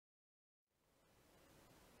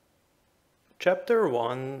Chapter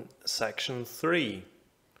 1, Section 3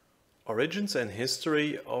 Origins and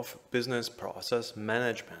History of Business Process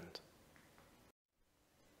Management.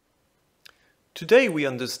 Today we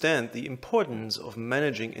understand the importance of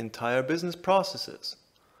managing entire business processes,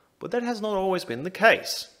 but that has not always been the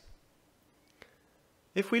case.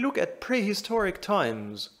 If we look at prehistoric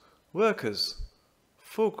times, workers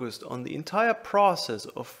focused on the entire process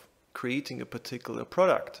of creating a particular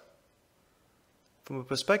product. From a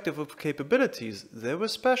perspective of capabilities, they were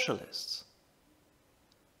specialists.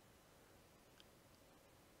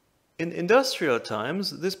 In industrial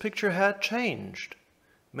times, this picture had changed.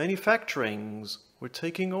 Manufacturings were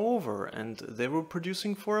taking over and they were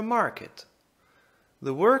producing for a market.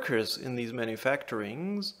 The workers in these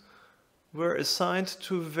manufacturings were assigned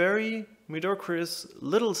to very mediocre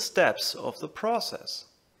little steps of the process.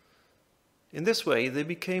 In this way, they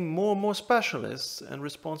became more and more specialists and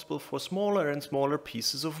responsible for smaller and smaller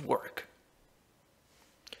pieces of work.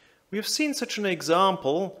 We have seen such an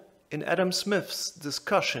example in Adam Smith's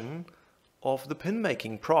discussion of the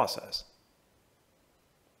pin-making process.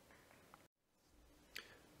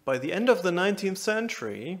 By the end of the 19th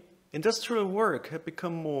century, industrial work had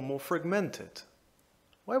become more and more fragmented.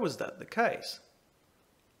 Why was that the case?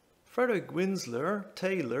 Frederick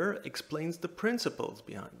Taylor explains the principles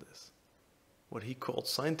behind this, what he called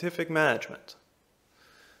scientific management.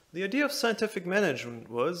 The idea of scientific management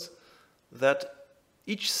was that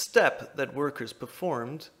each step that workers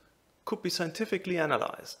performed could be scientifically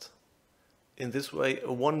analyzed. In this way,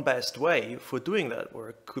 one best way for doing that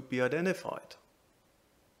work could be identified.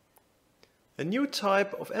 A new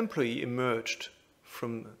type of employee emerged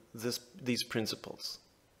from these principles.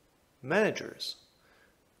 Managers.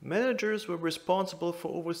 Managers were responsible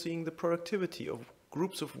for overseeing the productivity of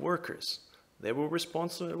groups of workers. They were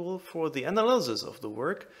responsible for the analysis of the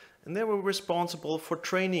work, and they were responsible for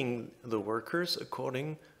training the workers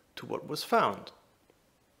according to what was found.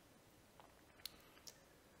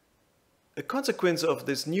 A consequence of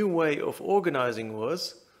this new way of organizing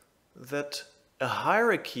was that a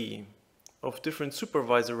hierarchy of different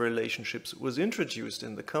supervisor relationships was introduced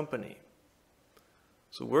in the company.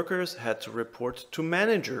 So workers had to report to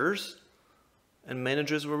managers, and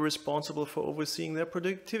managers were responsible for overseeing their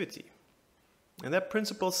productivity. And that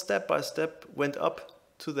principle, step by step, went up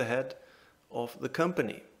to the head of the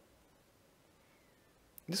company.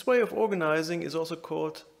 This way of organizing is also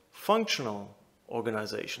called functional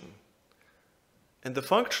organization. And the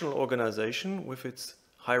functional organization, with its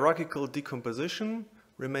hierarchical decomposition,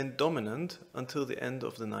 remained dominant until the end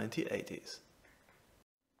of the 1980s.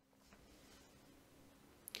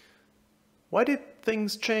 Why did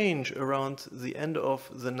things change around the end of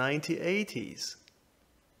the 1980s?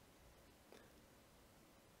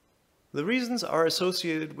 The reasons are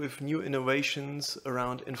associated with new innovations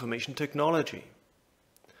around information technology.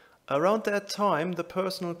 Around that time, the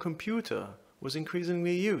personal computer was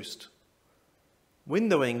increasingly used.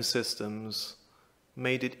 Windowing systems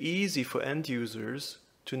made it easy for end users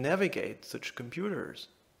to navigate such computers.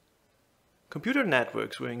 Computer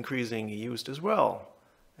networks were increasingly used as well,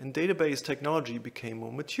 and database technology became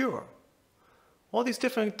more mature. All these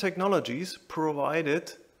different technologies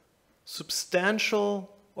provided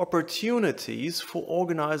substantial opportunities for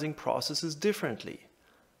organizing processes differently,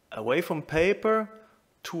 away from paper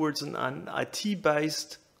towards an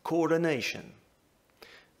IT-based coordination.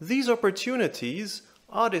 These opportunities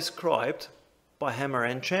are described by Hammer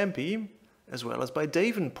and Champy as well as by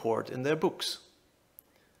Davenport in their books.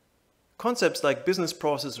 Concepts like business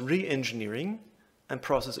process reengineering and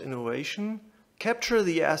process innovation capture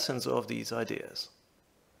the essence of these ideas.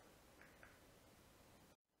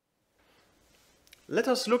 Let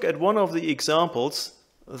us look at one of the examples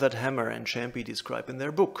that Hammer and Champy describe in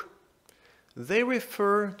their book. They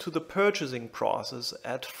refer to the purchasing process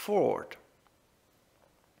at Ford.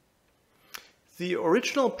 The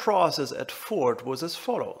original process at Ford was as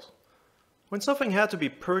follows. When something had to be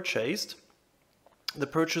purchased, the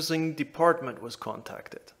purchasing department was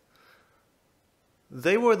contacted.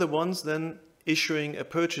 They were the ones then issuing a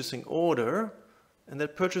purchasing order, and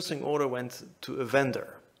that purchasing order went to a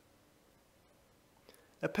vendor.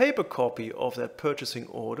 A paper copy of that purchasing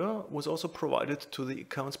order was also provided to the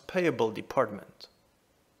accounts payable department.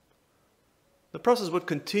 The process would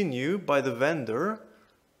continue by the vendor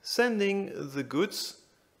sending the goods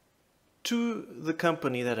to the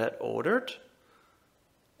company that had ordered,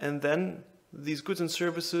 and then these goods and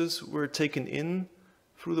services were taken in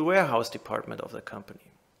through the warehouse department of the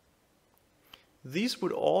company. These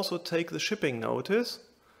would also take the shipping notice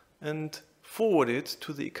and forward it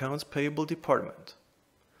to the accounts payable department.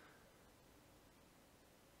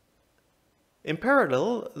 In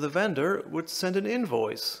parallel, the vendor would send an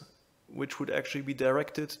invoice, which would actually be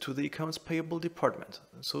directed to the accounts payable department.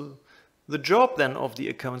 So the job then of the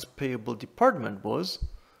accounts payable department was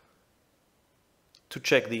to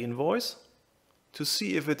check the invoice, to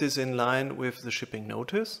see if it is in line with the shipping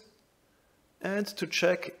notice, and to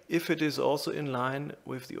check if it is also in line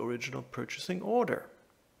with the original purchasing order.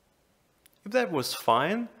 If that was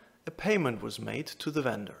fine, a payment was made to the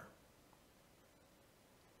vendor.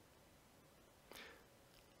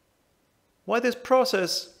 While this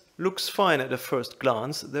process looks fine at a first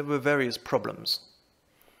glance, there were various problems.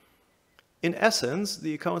 In essence,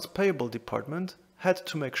 the accounts payable department had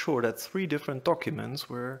to make sure that 3 different documents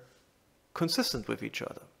were consistent with each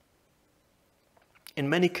other. In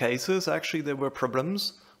many cases, actually, there were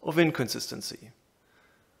problems of inconsistency.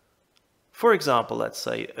 For example, let's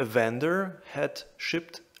say a vendor had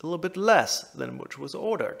shipped a little bit less than which was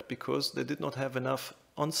ordered because they did not have enough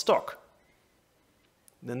on stock.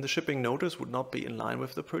 Then the shipping notice would not be in line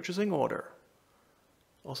with the purchasing order.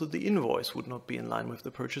 Also, the invoice would not be in line with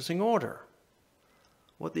the purchasing order.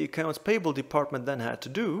 What the accounts payable department then had to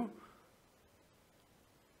do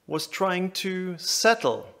was trying to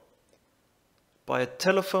settle by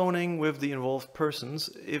telephoning with the involved persons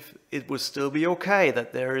if it would still be okay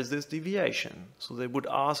that there is this deviation. So they would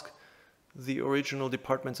ask the original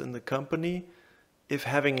departments in the company if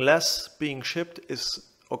having less being shipped is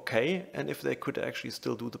okay and if they could actually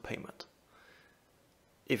still do the payment.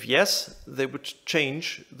 If yes, they would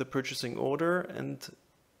change the purchasing order and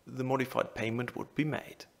the modified payment would be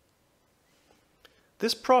made.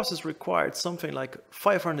 This process required something like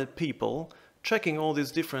 500 people checking all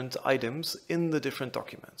these different items in the different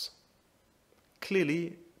documents.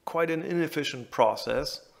 Clearly, quite an inefficient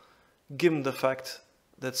process, given the fact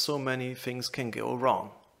that so many things can go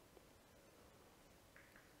wrong.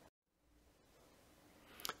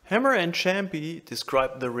 Hammer and Champy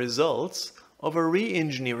described the results of a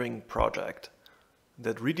re-engineering project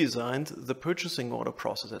that redesigned the purchasing order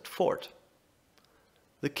process at Ford.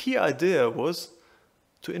 The key idea was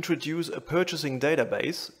to introduce a purchasing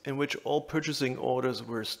database in which all purchasing orders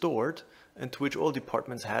were stored and to which all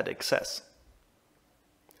departments had access.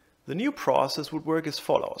 The new process would work as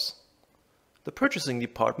follows. The purchasing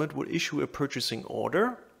department would issue a purchasing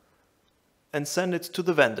order and send it to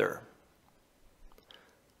the vendor.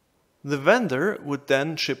 The vendor would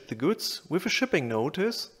then ship the goods with a shipping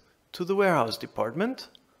notice to the warehouse department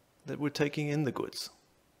that were taking in the goods.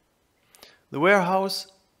 The warehouse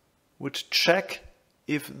would check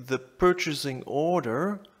if the purchasing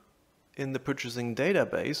order in the purchasing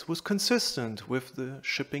database was consistent with the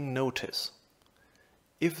shipping notice.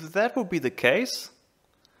 If that would be the case,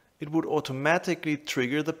 it would automatically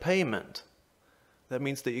trigger the payment. That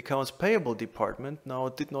means the accounts payable department now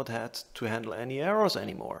did not have to handle any errors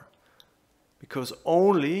anymore, because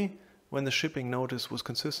only when the shipping notice was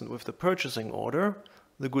consistent with the purchasing order,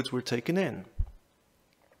 the goods were taken in.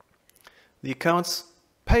 The accounts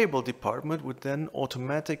payable department would then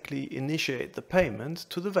automatically initiate the payment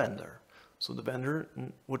to the vendor. So the vendor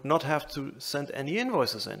would not have to send any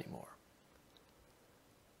invoices anymore.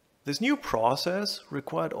 This new process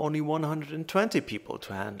required only 120 people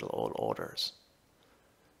to handle all orders.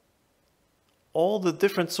 All the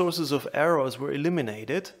different sources of errors were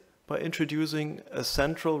eliminated by introducing a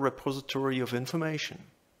central repository of information.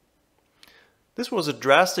 This was a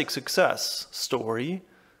drastic success story,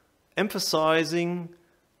 emphasizing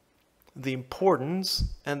the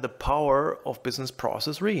importance and the power of business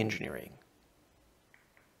process reengineering.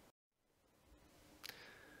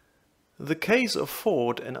 The case of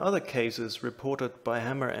Ford and other cases reported by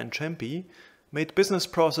Hammer and Champy made business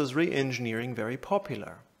process reengineering very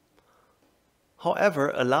popular.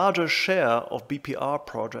 However, a larger share of BPR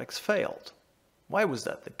projects failed. Why was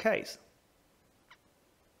that the case?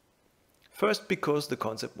 First, because the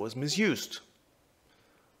concept was misused.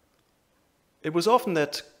 It was often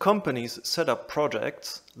that companies set up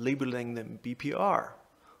projects, labeling them BPR.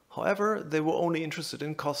 However, they were only interested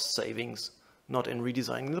in cost savings, not in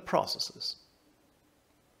redesigning the processes.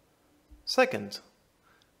 Second,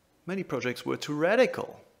 many projects were too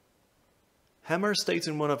radical. Hammer states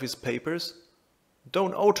in one of his papers,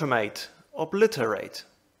 "Don't automate, obliterate."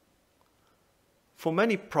 For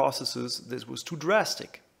many processes, this was too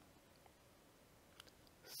drastic.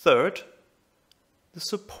 Third, the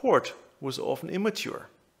support was often immature.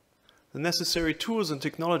 The necessary tools and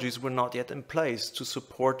technologies were not yet in place to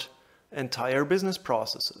support entire business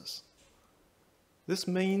processes. This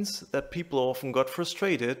means that people often got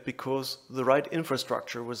frustrated because the right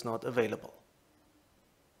infrastructure was not available.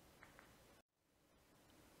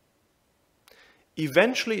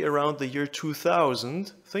 Eventually, around the year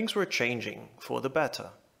 2000, things were changing for the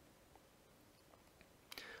better.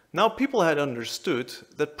 Now people had understood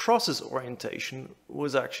that process orientation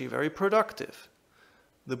was actually very productive.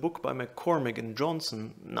 The book by McCormick and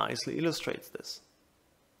Johnson nicely illustrates this.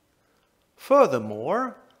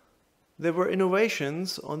 Furthermore, there were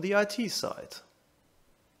innovations on the IT side.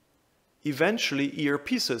 Eventually,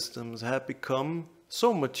 ERP systems had become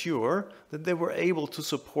so mature that they were able to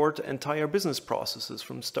support entire business processes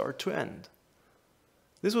from start to end.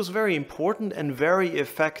 This was very important and very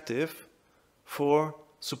effective for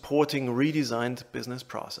supporting redesigned business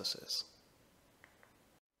processes.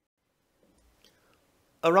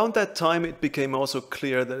 Around that time, it became also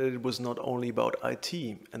clear that it was not only about IT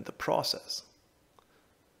and the process.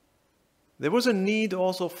 There was a need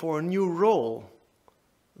also for a new role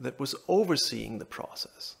that was overseeing the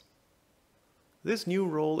process. This new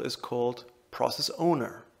role is called process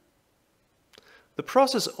owner. The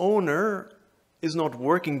process owner is not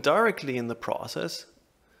working directly in the process,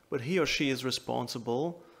 but he or she is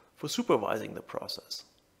responsible for supervising the process.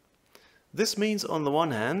 This means, on the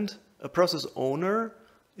one hand, a process owner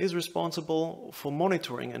is responsible for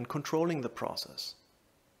monitoring and controlling the process.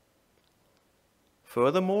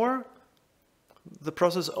 Furthermore, the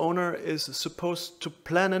process owner is supposed to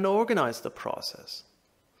plan and organize the process.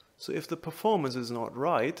 So if the performance is not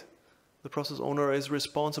right, the process owner is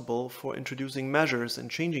responsible for introducing measures and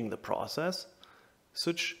changing the process,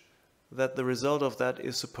 such that the result of that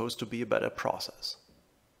is supposed to be a better process.